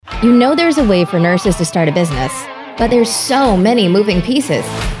You know there's a way for nurses to start a business, but there's so many moving pieces.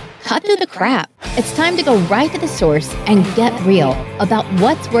 Cut through the crap. It's time to go right to the source and get real about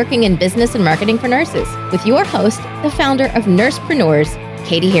what's working in business and marketing for nurses with your host, the founder of NursePreneurs,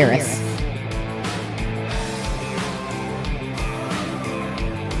 Katie Harris.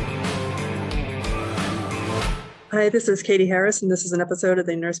 Hi, this is Katie Harris, and this is an episode of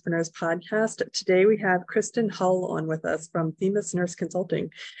the NursePreneurs Podcast. Today we have Kristen Hull on with us from Themis Nurse Consulting.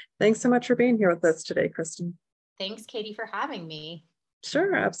 Thanks so much for being here with us today, Kristen. Thanks, Katie, for having me.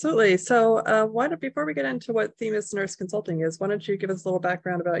 Sure, absolutely. So before we get into what Themis Nurse Consulting is, why don't you give us a little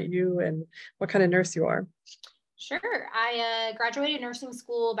background about you and what kind of nurse you are? Sure. I graduated nursing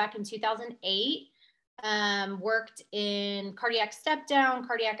school back in 2008. Worked in cardiac step down,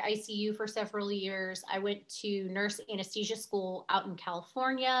 cardiac ICU for several years. I went to nurse anesthesia school out in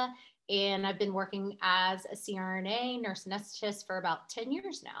California, and I've been working as a CRNA, nurse anesthetist, for about 10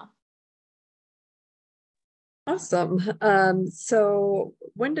 years now. Awesome. So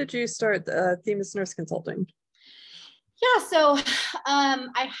when did you start Themis Nurse Consulting? Yeah, so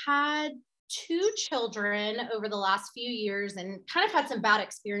I had 2 children over the last few years and kind of had some bad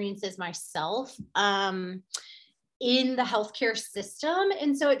experiences myself in the healthcare system.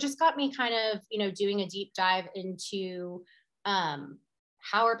 And so it just got me kind of, doing a deep dive into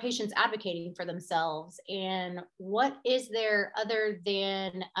how are patients advocating for themselves and what is there other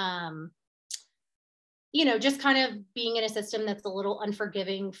than, just kind of being in a system that's a little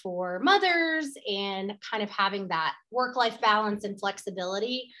unforgiving for mothers and kind of having that work-life balance and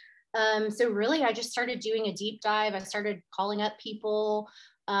flexibility. So really, I just started doing a deep dive. I started calling up people,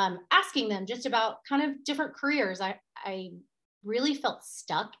 asking them just about kind of different careers. I really felt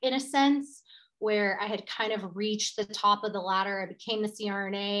stuck in a sense where I had kind of reached the top of the ladder. I became the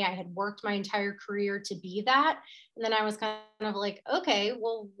CRNA. I had worked my entire career to be that. And then I was kind of like, okay,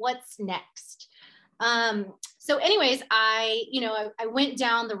 well, what's next? So anyways, I went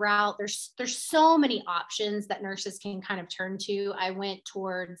down the route. There's so many options that nurses can kind of turn to. I went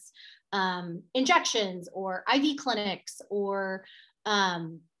towards, injections or IV clinics or,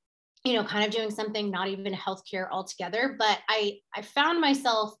 kind of doing something not even healthcare altogether. But I found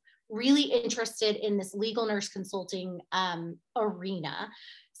myself really interested in this legal nurse consulting, arena.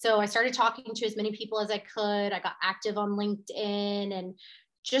 So I started talking to as many people as I could. I got active on LinkedIn and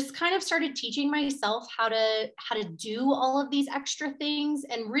just kind of started teaching myself how to do all of these extra things.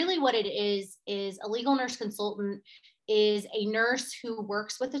 And really what it is a legal nurse consultant is a nurse who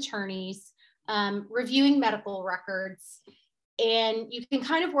works with attorneys, reviewing medical records. And you can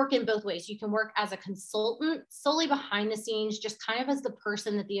kind of work in both ways. You can work as a consultant solely behind the scenes, just kind of as the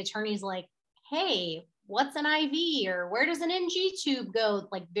person that the attorney's like, hey, what's an IV or where does an NG tube go?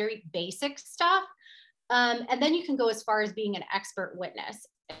 Like very basic stuff. And then you can go as far as being an expert witness.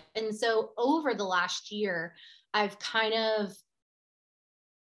 And so over the last year, I've kind of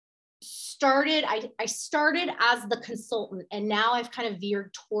started, I started as the consultant, and now I've kind of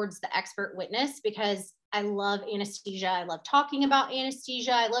veered towards the expert witness because I love anesthesia. I love talking about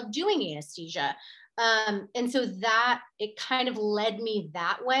anesthesia. I love doing anesthesia. And so that it kind of led me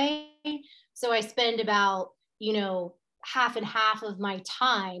that way. So I spend about, half and half of my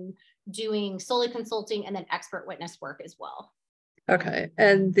time doing solely consulting and then expert witness work as well. Okay.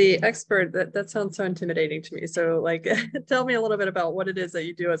 And the expert, that sounds so intimidating to me. So tell me a little bit about what it is that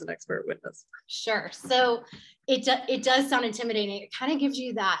you do as an expert witness. Sure. So it does sound intimidating. It kind of gives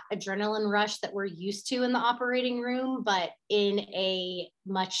you that adrenaline rush that we're used to in the operating room, but in a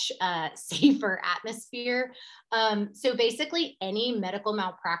much safer atmosphere. So basically any medical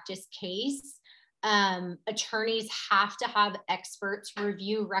malpractice case, attorneys have to have experts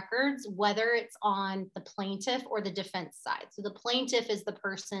review records, whether it's on the plaintiff or the defense side. So the plaintiff is the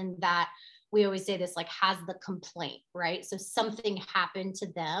person that we always say this, has the complaint, right? So something happened to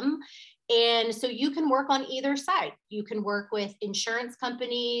them. And so you can work on either side. You can work with insurance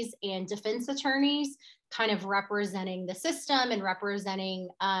companies and defense attorneys, kind of representing the system and representing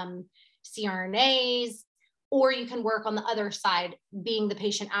CRNAs. Or you can work on the other side, being the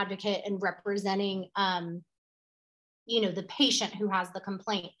patient advocate and representing, the patient who has the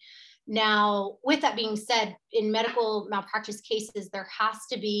complaint. Now, with that being said, in medical malpractice cases, there has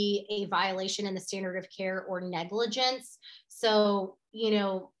to be a violation in the standard of care or negligence. So,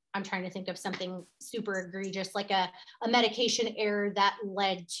 I'm trying to think of something super egregious, like a medication error that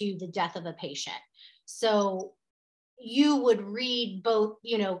led to the death of a patient. So you would read both,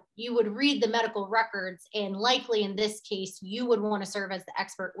 you would read the medical records, and likely in this case, you would want to serve as the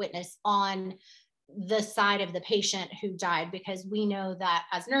expert witness on the side of the patient who died, because we know that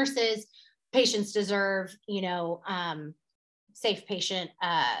as nurses, patients deserve, safe patient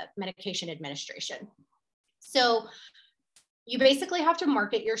medication administration. So you basically have to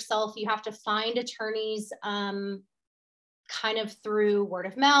market yourself. You have to find attorneys kind of through word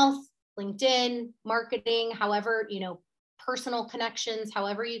of mouth, LinkedIn, marketing, however, personal connections,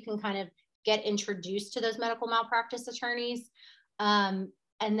 however you can kind of get introduced to those medical malpractice attorneys. And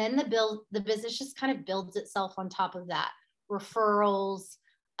then the business just kind of builds itself on top of that. Referrals,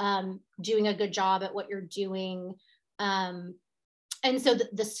 doing a good job at what you're doing. And so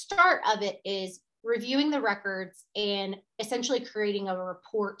the start of it is reviewing the records and essentially creating a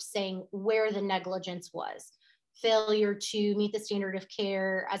report saying where the negligence was. Failure to meet the standard of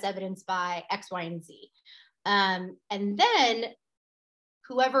care as evidenced by X, Y, and Z. And then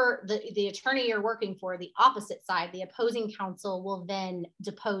whoever the attorney you're working for, the opposite side, the opposing counsel, will then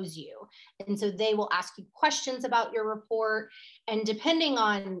depose you. And so they will ask you questions about your report. And depending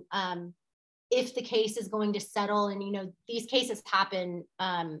on if the case is going to settle, and these cases happen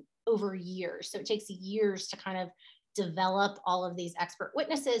over years. So it takes years to kind of develop all of these expert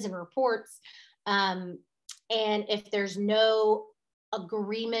witnesses and reports. And if there's no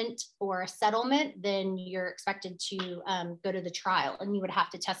agreement or a settlement, then you're expected to go to the trial, and you would have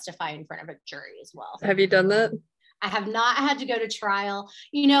to testify in front of a jury as well. Have you done that? I have not had to go to trial.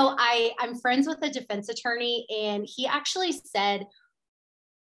 I'm friends with a defense attorney, and he actually said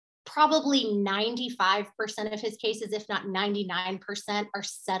probably 95% of his cases, if not 99%, are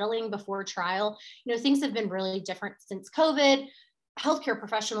settling before trial. Things have been really different since COVID. Healthcare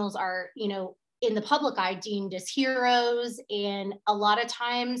professionals are, in the public eye deemed as heroes. And a lot of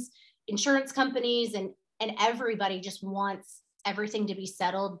times insurance companies and everybody just wants everything to be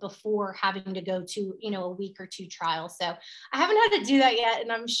settled before having to go to, a week or two trial. So I haven't had to do that yet.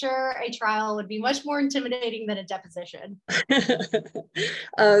 And I'm sure a trial would be much more intimidating than a deposition.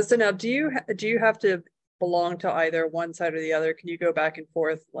 So now do you have to belong to either one side or the other? Can you go back and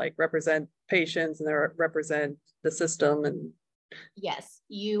forth, like represent patients and represent the system? And yes,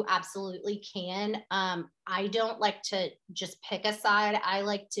 you absolutely can. I don't like to just pick a side. I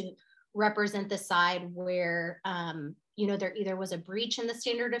like to represent the side where, there either was a breach in the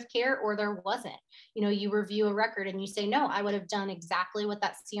standard of care or there wasn't. You review a record and you say, no, I would have done exactly what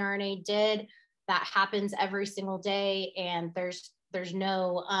that CRNA did. That happens every single day. And there's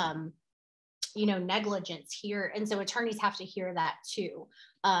no, negligence here. And so attorneys have to hear that too.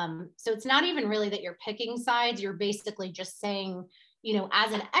 So it's not even really that you're picking sides. You're basically just saying,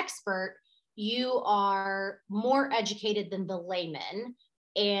 as an expert, you are more educated than the layman.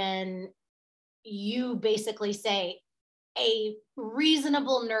 And you basically say a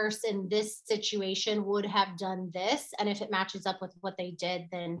reasonable nurse in this situation would have done this. And if it matches up with what they did,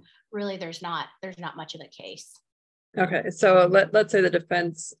 then really there's not much of a case. Okay. So let's say the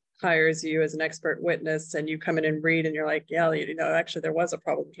defense hires you as an expert witness and you come in and read and you're like, yeah, actually there was a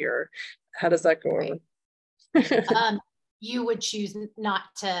problem here. How does that go over? You would choose not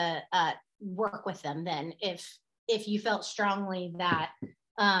to work with them then if you felt strongly that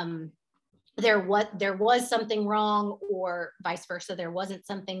there was something wrong, or vice versa, there wasn't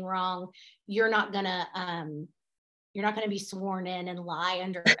something wrong. You're not gonna be sworn in and lie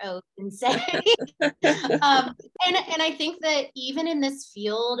under oath and say. And I think that even in this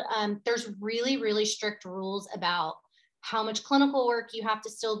field, there's really, really strict rules about how much clinical work you have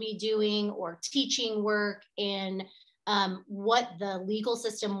to still be doing or teaching work. And what the legal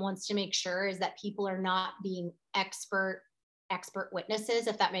system wants to make sure is that people are not being expert witnesses,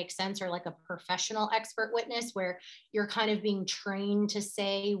 if that makes sense, or like a professional expert witness where you're kind of being trained to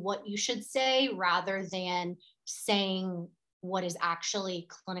say what you should say rather than saying what is actually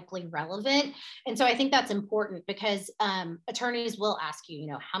clinically relevant. And so I think that's important because attorneys will ask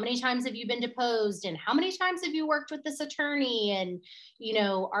you, how many times have you been deposed and how many times have you worked with this attorney? And,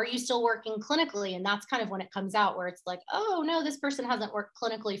 are you still working clinically? And that's kind of when it comes out where it's like, oh no, this person hasn't worked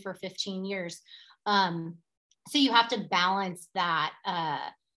clinically for 15 years. So you have to balance that,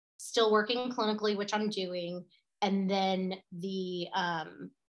 still working clinically, which I'm doing, and then the,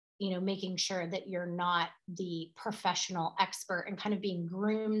 making sure that you're not the professional expert and kind of being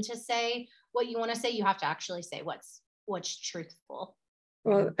groomed to say what you want to say. You have to actually say what's truthful.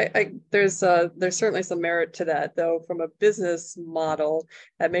 Well, there's certainly some merit to that, though. From a business model,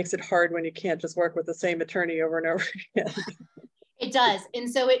 that makes it hard when you can't just work with the same attorney over and over again. It does. And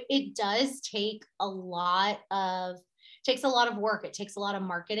so it does take a lot of work. It takes a lot of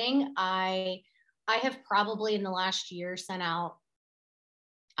marketing. I have probably in the last year sent out,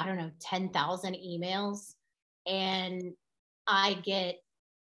 10,000 emails, and I get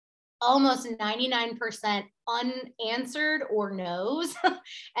almost 99% unanswered or no's.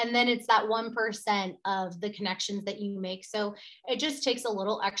 And then it's that 1% of the connections that you make. So it just takes a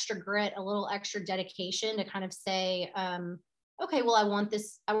little extra grit, a little extra dedication to kind of say, okay, well, I want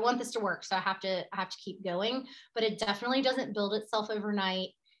this to work. So I have to keep going, but it definitely doesn't build itself overnight.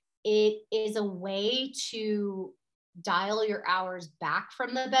 It is a way to dial your hours back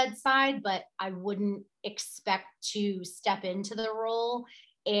from the bedside, but I wouldn't expect to step into the role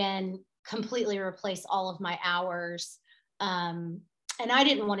and completely replace all of my hours. And I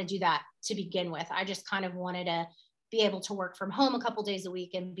didn't want to do that to begin with. I just kind of wanted to be able to work from home a couple days a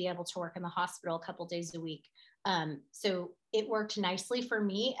week and be able to work in the hospital a couple days a week. So it worked nicely for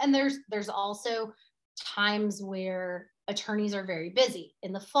me. And there's also times where attorneys are very busy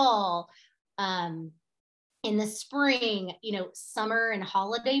in the fall, in the spring, summer and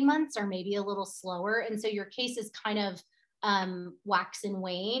holiday months are maybe a little slower. And so your cases kind of wax and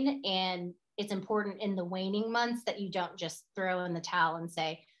wane. And it's important in the waning months that you don't just throw in the towel and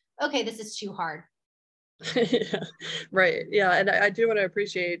say, okay, this is too hard. Yeah, right. Yeah. And I do want to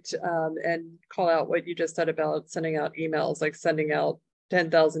appreciate and call out what you just said about sending out emails, like sending out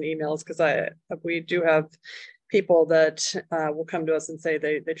 10,000 emails, because we do have people that will come to us and say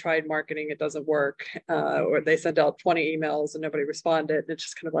they tried marketing, it doesn't work, or they sent out 20 emails and nobody responded. And it's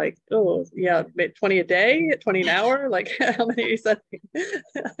just kind of like, oh yeah, 20 a day, 20 an hour, like how many are you sending?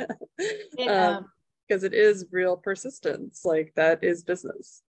 Because it is real persistence, like that is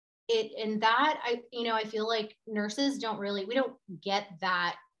business. I feel like nurses we don't get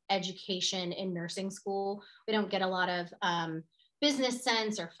that education in nursing school. We don't get a lot of business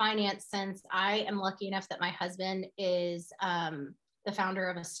sense or finance sense. I am lucky enough that my husband is the founder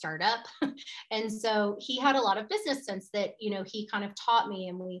of a startup. And so he had a lot of business sense that, he kind of taught me,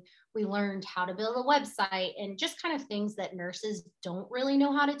 and we learned how to build a website and just kind of things that nurses don't really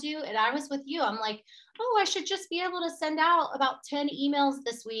know how to do. And I was with you. I'm like, oh, I should just be able to send out about 10 emails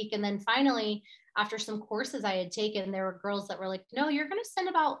this week. And then finally, after some courses I had taken, there were girls that were like, no, you're going to send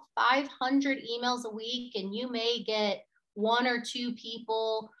about 500 emails a week, and you may get 1 or 2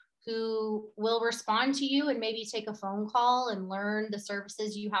 people who will respond to you and maybe take a phone call and learn the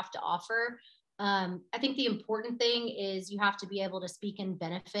services you have to offer. I think the important thing is you have to be able to speak in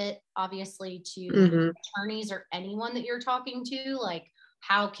benefit, obviously, to attorneys or anyone that you're talking to. Like,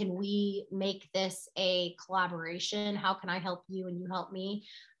 how can we make this a collaboration? How can I help you and you help me?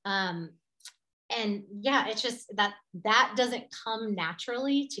 And yeah, it's just that doesn't come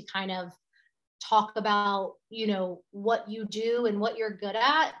naturally to kind of talk about, what you do and what you're good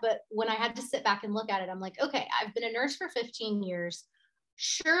at. But when I had to sit back and look at it, I'm like, okay, I've been a nurse for 15 years.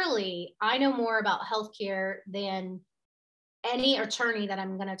 Surely I know more about healthcare than any attorney that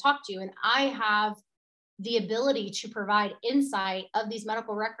I'm going to talk to. And I have the ability to provide insight of these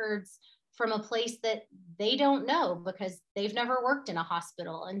medical records from a place that they don't know because they've never worked in a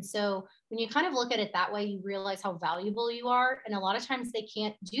hospital. And so when you kind of look at it that way, you realize how valuable you are. And a lot of times they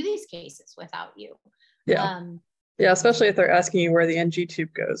can't do these cases without you. Yeah. Yeah, especially if they're asking you where the NG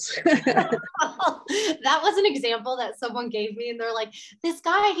tube goes. That was an example that someone gave me, and they're like, this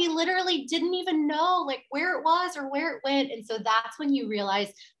guy, he literally didn't even know like where it was or where it went. And so that's when you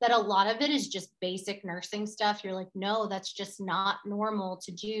realize that a lot of it is just basic nursing stuff. You're like, no, that's just not normal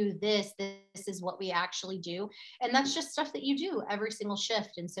to do this. This is what we actually do. And that's just stuff that you do every single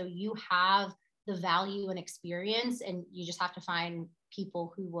shift. And so you have the value and experience, and you just have to find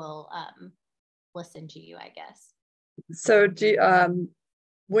people who will listen to you, I guess. So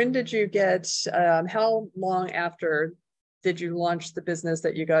when did you get, how long after did you launch the business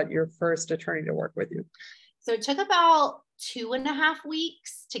that you got your first attorney to work with you? So it took about 2.5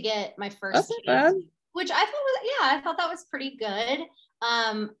 weeks to get my first case, bad. Which I thought that was pretty good.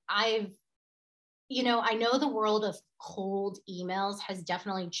 I know the world of cold emails has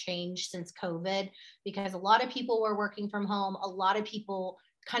definitely changed since COVID, because a lot of people were working from home. A lot of people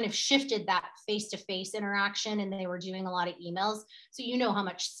kind of shifted that face-to-face interaction, and they were doing a lot of emails. So you know how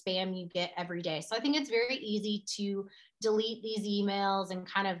much spam you get every day. So I think it's very easy to delete these emails and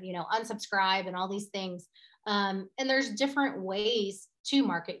kind of, unsubscribe and all these things. And there's different ways to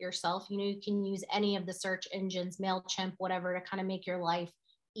market yourself. You can use any of the search engines, MailChimp, whatever, to kind of make your life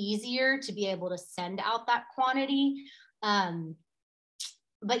easier to be able to send out that quantity.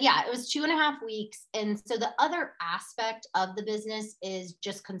 But yeah, it was 2.5 weeks. And so the other aspect of the business is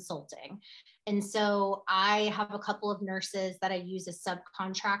just consulting. And so I have a couple of nurses that I use as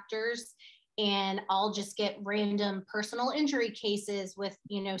subcontractors, and I'll just get random personal injury cases with,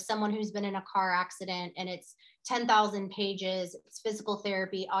 someone who's been in a car accident, and it's 10,000 pages, it's physical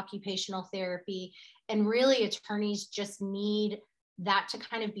therapy, occupational therapy. And really attorneys just need that to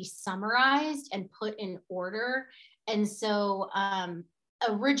kind of be summarized and put in order. And so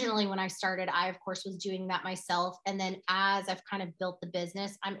originally when I started, I of course was doing that myself. And then as I've kind of built the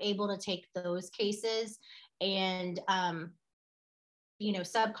business, I'm able to take those cases and,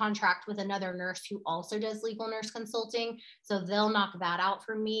 subcontract with another nurse who also does legal nurse consulting. So they'll knock that out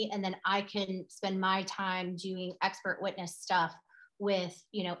for me. And then I can spend my time doing expert witness stuff with,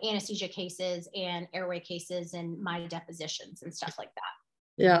 anesthesia cases and airway cases and my depositions and stuff like that.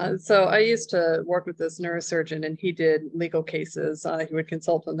 Yeah. So I used to work with this neurosurgeon, and he did legal cases. He would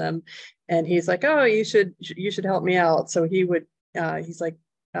consult on them, and he's like, "Oh, you should help me out." So he's like,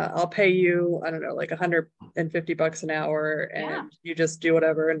 "I'll pay you, I don't know, like $150 an hour, and you just do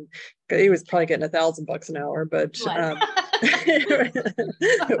whatever." And he was probably getting $1,000 an hour, but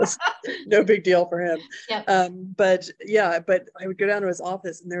it was no big deal for him. Yep. But I would go down to his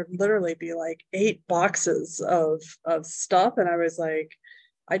office, and there'd literally be like 8 boxes of stuff, and I was like,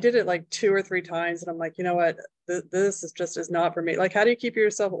 I did it like 2 or 3 times, and I'm like, you know what, this is not for me. Like, how do you keep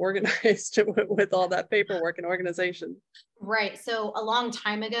yourself organized with all that paperwork and organization? Right. So a long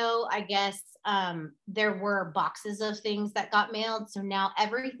time ago, I guess there were boxes of things that got mailed. So now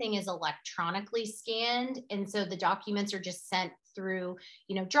everything is electronically scanned. And so the documents are just sent through,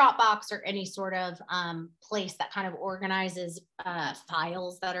 Dropbox or any sort of place that kind of organizes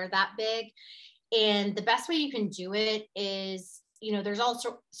files that are that big. And the best way you can do it is, there's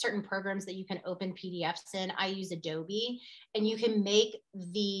also certain programs that you can open PDFs in. I use Adobe, and you can make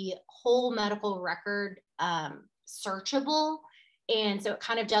the whole medical record searchable. And so it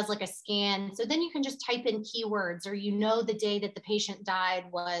kind of does like a scan. So then you can just type in keywords, or, the day that the patient died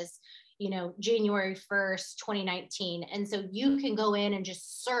was, January 1st, 2019. And so you can go in and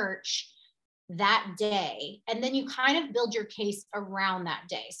just search that day. And then you kind of build your case around that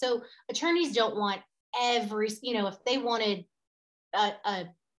day. So attorneys don't want if they wanted a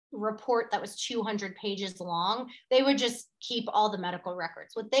report that was 200 pages long, they would just keep all the medical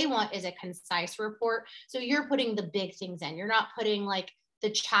records. What they want is a concise report. So you're putting the big things in. You're not putting like the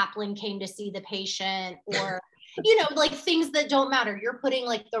chaplain came to see the patient, or like things that don't matter. You're putting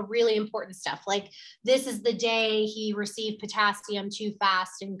like the really important stuff. Like, this is the day he received potassium too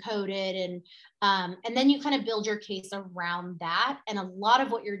fast and coded. And then you kind of build your case around that. And a lot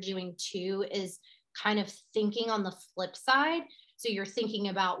of what you're doing too is kind of thinking on the flip side. So you're thinking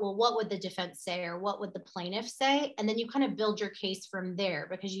about, well, what would the defense say, or what would the plaintiff say? And then you kind of build your case from there,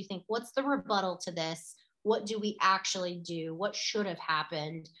 because you think, what's the rebuttal to this? What do we actually do? What should have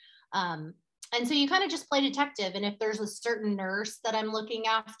happened? And so you kind of just play detective. And if there's a certain nurse that I'm looking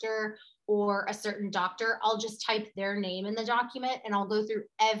after, or a certain doctor, I'll just type their name in the document, and I'll go through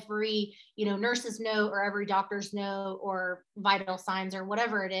every, nurse's note or every doctor's note or vital signs or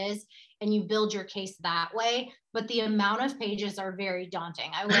whatever it is. And you build your case that way. But the amount of pages are very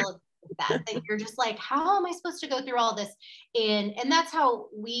daunting. I will admit that you're just like, how am I supposed to go through all this? And that's how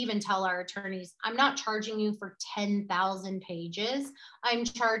we even tell our attorneys, I'm not charging you for 10,000 pages. I'm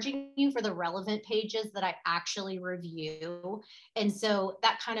charging you for the relevant pages that I actually review. And so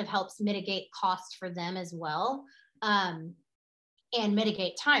that kind of helps mitigate cost for them as well. And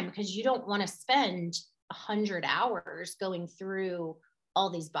mitigate time, because you don't want to spend 100 hours going through all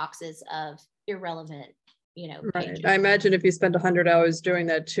these boxes of irrelevant, Right. pages. I imagine if you spent 100 hours doing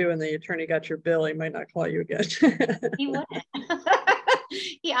that too, and the attorney got your bill, he might not call you again. He wouldn't.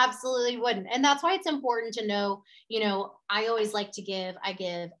 He absolutely wouldn't. And that's why it's important to know, I always like to I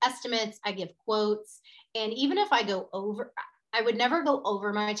give estimates, I give quotes. And even if I go over, I would never go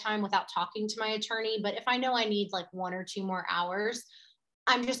over my time without talking to my attorney. But if I know I need like 1 or 2 more hours,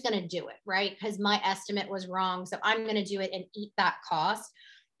 I'm just going to do it, right? Because my estimate was wrong. So I'm going to do it and eat that cost.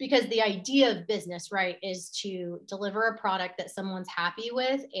 Because the idea of business, right, is to deliver a product that someone's happy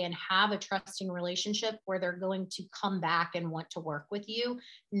with and have a trusting relationship where they're going to come back and want to work with you,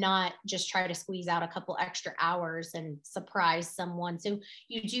 not just try to squeeze out a couple extra hours and surprise someone. So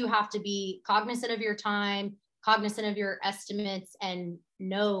you do have to be cognizant of your time, cognizant of your estimates, and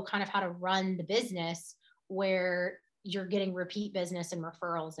know kind of how to run the business where you're getting repeat business and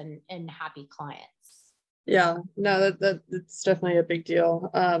referrals and happy clients. Yeah, no, that's definitely a big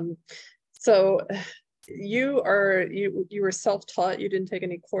deal. So you were self-taught, you didn't take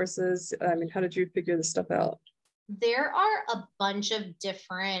any courses. I mean, how did you figure this stuff out? There are a bunch of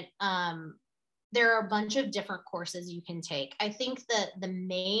different courses you can take. I think that the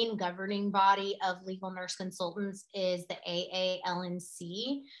main governing body of legal nurse consultants is the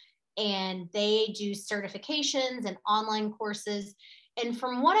AALNC, and they do certifications and online courses. And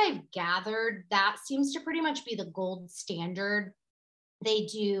from what I've gathered, that seems to pretty much be the gold standard They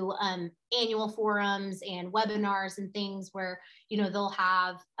do annual forums and webinars and things where, they'll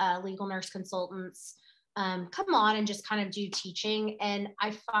have legal nurse consultants come on and just kind of do teaching. And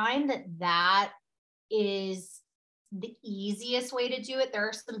I find that is the easiest way to do it. There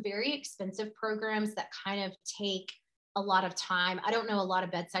are some very expensive programs that kind of take a lot of time. I don't know a lot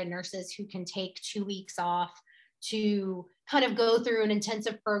of bedside nurses who can take 2 weeks off to kind of go through an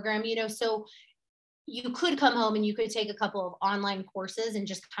intensive program, so you could come home and you could take a couple of online courses and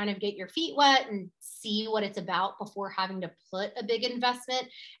just kind of get your feet wet and see what it's about before having to put a big investment.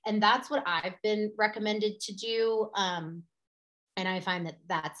 And that's what I've been recommended to do. And I find that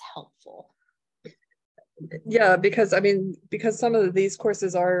that's helpful. Yeah, because some of these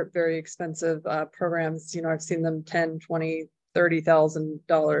courses are very expensive programs. I've seen them $10,000, $20,000,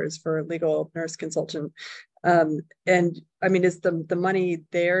 $30,000 for a legal nurse consultant. And is the money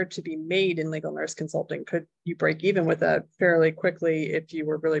there to be made in legal nurse consulting? Could you break even with that fairly quickly if you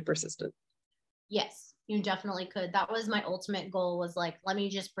were really persistent? Yes, you definitely could. That was my ultimate goal, was like, let me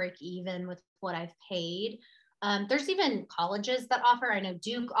just break even with what I've paid. There's even colleges that offer, I know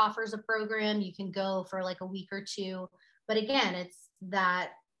Duke offers a program. You can go for like a week or two, but again, it's that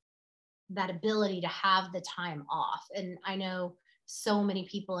ability to have the time off. And I know so many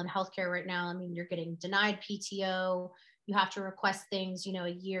people in healthcare right now, you're getting denied PTO. You have to request things, a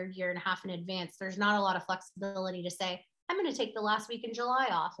year and a half in advance. There's not a lot of flexibility to say, I'm going to take the last week in July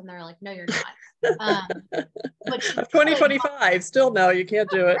off. And they're like, no, you're not. But 2025, still no, you can't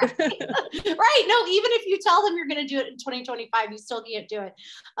do it. Right. No, even if you tell them you're going to do it in 2025, you still can't do it.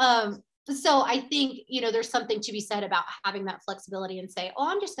 So I think, there's something to be said about having that flexibility and say, oh,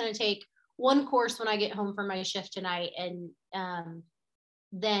 I'm just going to take one course when I get home from my shift tonight. And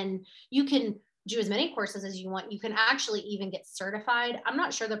then you can do as many courses as you want. You can actually even get certified. I'm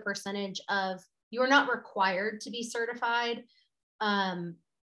not sure the percentage of, you're not required to be certified. I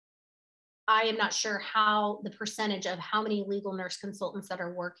am not sure how the percentage of how many legal nurse consultants that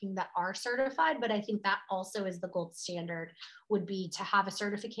are working that are certified, but I think that also is the gold standard, would be to have a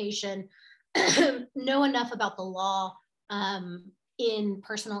certification, know enough about the law in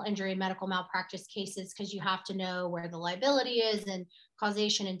personal injury and medical malpractice cases, because you have to know where the liability is and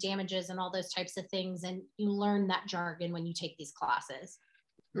causation and damages and all those types of things. And you learn that jargon when you take these classes.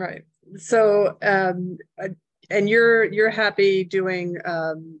 Right. So, and you're happy doing,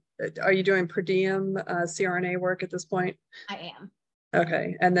 are you doing per diem CRNA work at this point? I am.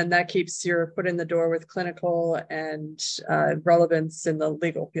 Okay. And then that keeps your foot in the door with clinical and relevance in the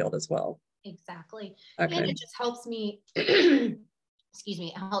legal field as well. Exactly. Okay. And it just helps me, excuse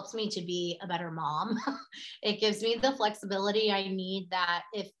me, it helps me to be a better mom. It gives me the flexibility I need, that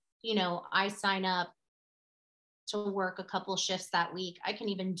if, I sign up to work a couple shifts that week, I can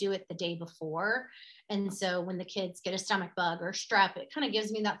even do it the day before. And so when the kids get a stomach bug or strep, it kind of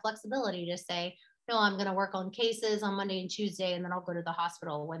gives me that flexibility to say, no, I'm going to work on cases on Monday and Tuesday, and then I'll go to the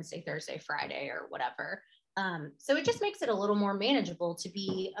hospital Wednesday, Thursday, Friday, or whatever. So it just makes it a little more manageable to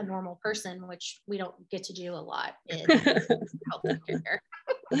be a normal person, which we don't get to do a lot in healthcare.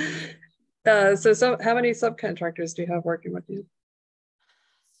 So how many subcontractors do you have working with you?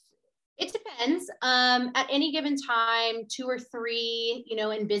 It depends. At any given time, 2 or 3,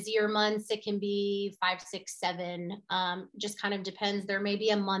 in busier months, it can be 5, 6, 7, just kind of depends. There may be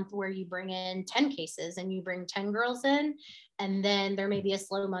a month where you bring in 10 cases and you bring 10 girls in, and then there may be a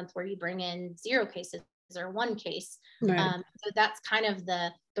slow month where you bring in 0 cases or 1 case. Right. So that's kind of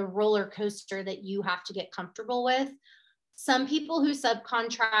the roller coaster that you have to get comfortable with. Some people who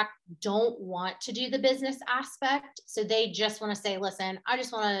subcontract don't want to do the business aspect. So they just want to say, listen, I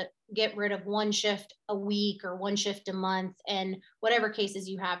just want to get rid of 1 shift a week or 1 shift a month, and whatever cases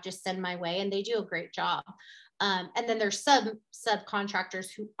you have, just send my way. And they do a great job. And then there's subcontractors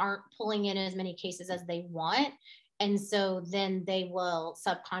who aren't pulling in as many cases as they want. And so then they will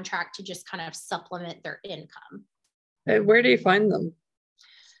subcontract to just kind of supplement their income. And where do you find them?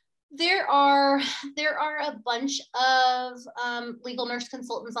 There are a bunch of legal nurse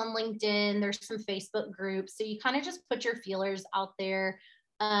consultants on LinkedIn. There's some Facebook groups. So you kind of just put your feelers out there.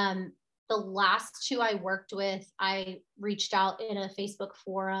 The last 2 I worked with, I reached out in a Facebook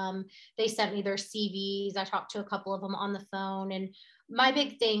forum. They sent me their CVs. I talked to a couple of them on the phone. And my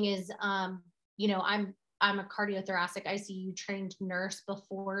big thing is, I'm a cardiothoracic ICU trained nurse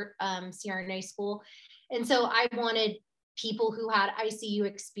before CRNA school. And so I wanted people who had ICU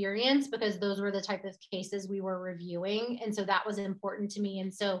experience, because those were the type of cases we were reviewing. And so that was important to me.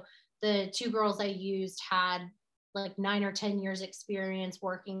 And so the 2 girls I used had like 9 or 10 years experience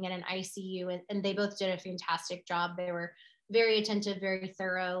working in an ICU, and they both did a fantastic job. They were very attentive, very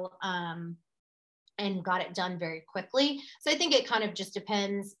thorough. and got it done very quickly. So I think it kind of just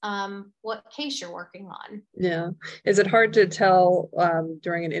depends what case you're working on. Yeah. Is it hard to tell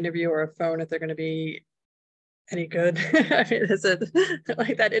during an interview or a phone if they're going to be any good? I mean, is it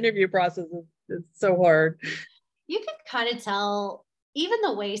like that interview process is so hard? You can kind of tell even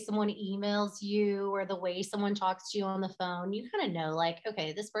the way someone emails you or the way someone talks to you on the phone. You kind of know, like,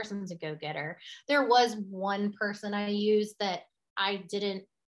 okay, this person's a go-getter. There was one person I used that I didn't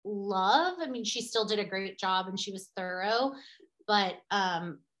love. I mean, she still did a great job and she was thorough, but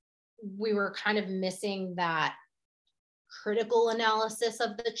we were kind of missing that critical analysis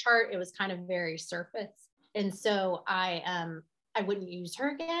of the chart. It was kind of very surface. And so I wouldn't use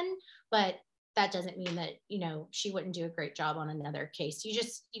her again, but that doesn't mean that, you know, she wouldn't do a great job on another case.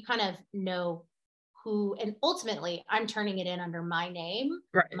 You kind of know who, and ultimately I'm turning it in under my name,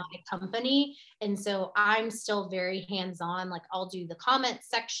 right, my company. And so I'm still very hands-on. Like, I'll do the comment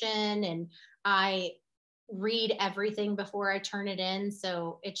section and I read everything before I turn it in.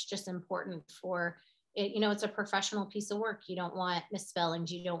 So it's just important for it. You know, it's a professional piece of work. You don't want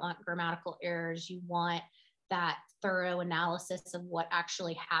misspellings. You don't want grammatical errors. You want that thorough analysis of what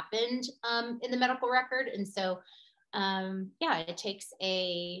actually happened in the medical record. And so,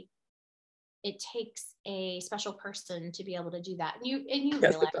 it takes a special person to be able to do that. And you yes,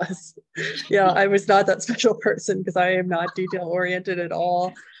 realize it does. Yeah, I was not that special person because I am not detail oriented at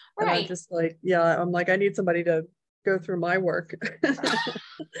all. And right. I'm just like, I'm like, I need somebody to go through my work.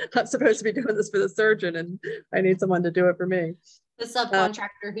 I'm supposed to be doing this for the surgeon and I need someone to do it for me. The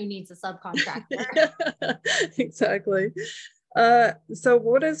subcontractor who needs a subcontractor. Yeah, exactly. So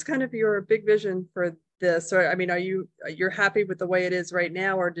what is kind of your big vision for this? Or I mean, you're happy with the way it is right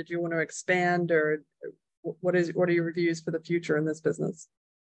now, or did you want to expand, or what are your reviews for the future in this business?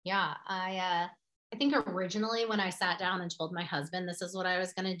 Yeah, I think originally when I sat down and told my husband this is what I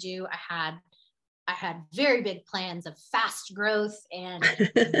was going to do, I had very big plans of fast growth and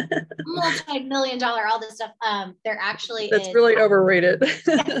multi-million-dollar, all this stuff. There actually That's really overrated.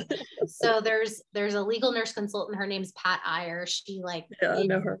 So there's a legal nurse consultant. Her name's Pat Iyer. She I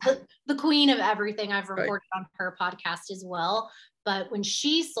know her. The queen of everything. I've reported on her podcast as well. But when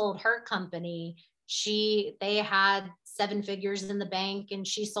she sold her company, they had 7 figures in the bank and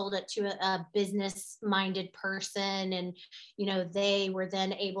she sold it to a business-minded person. And, you know, they were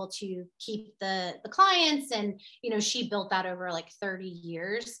then able to keep the clients. And, you know, she built that over like 30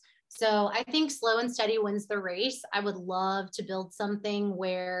 years. So I think slow and steady wins the race. I would love to build something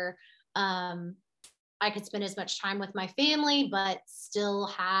where I could spend as much time with my family, but still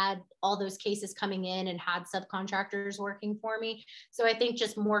had all those cases coming in and had subcontractors working for me. So I think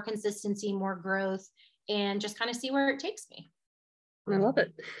just more consistency, more growth, and just kind of see where it takes me. I love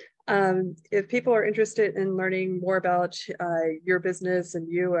it. If people are interested in learning more about your business and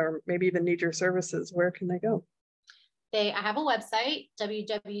you, or maybe even need your services, where can they go? I have a website,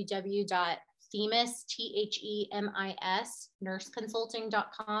 www.themis, Themis,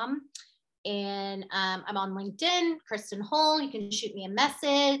 nurseconsulting.com. And I'm on LinkedIn, Kristen Hull. You can shoot me a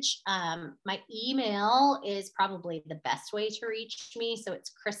message. My email is probably the best way to reach me. So it's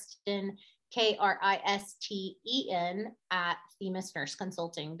Kristen, Kristen at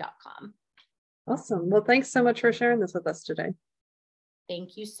themisnurseconsulting.com. Awesome. Well, thanks so much for sharing this with us today.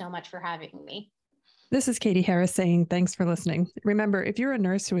 Thank you so much for having me. This is Katie Harris saying thanks for listening. Remember, if you're a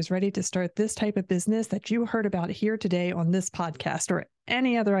nurse who is ready to start this type of business that you heard about here today on this podcast, or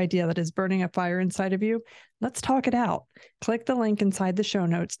any other idea that is burning a fire inside of you, let's talk it out. Click the link inside the show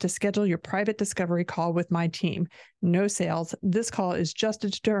notes to schedule your private discovery call with my team. No sales. This call is just to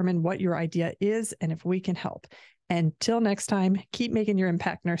determine what your idea is and if we can help. Until next time, keep making your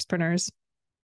impact, nursepreneurs.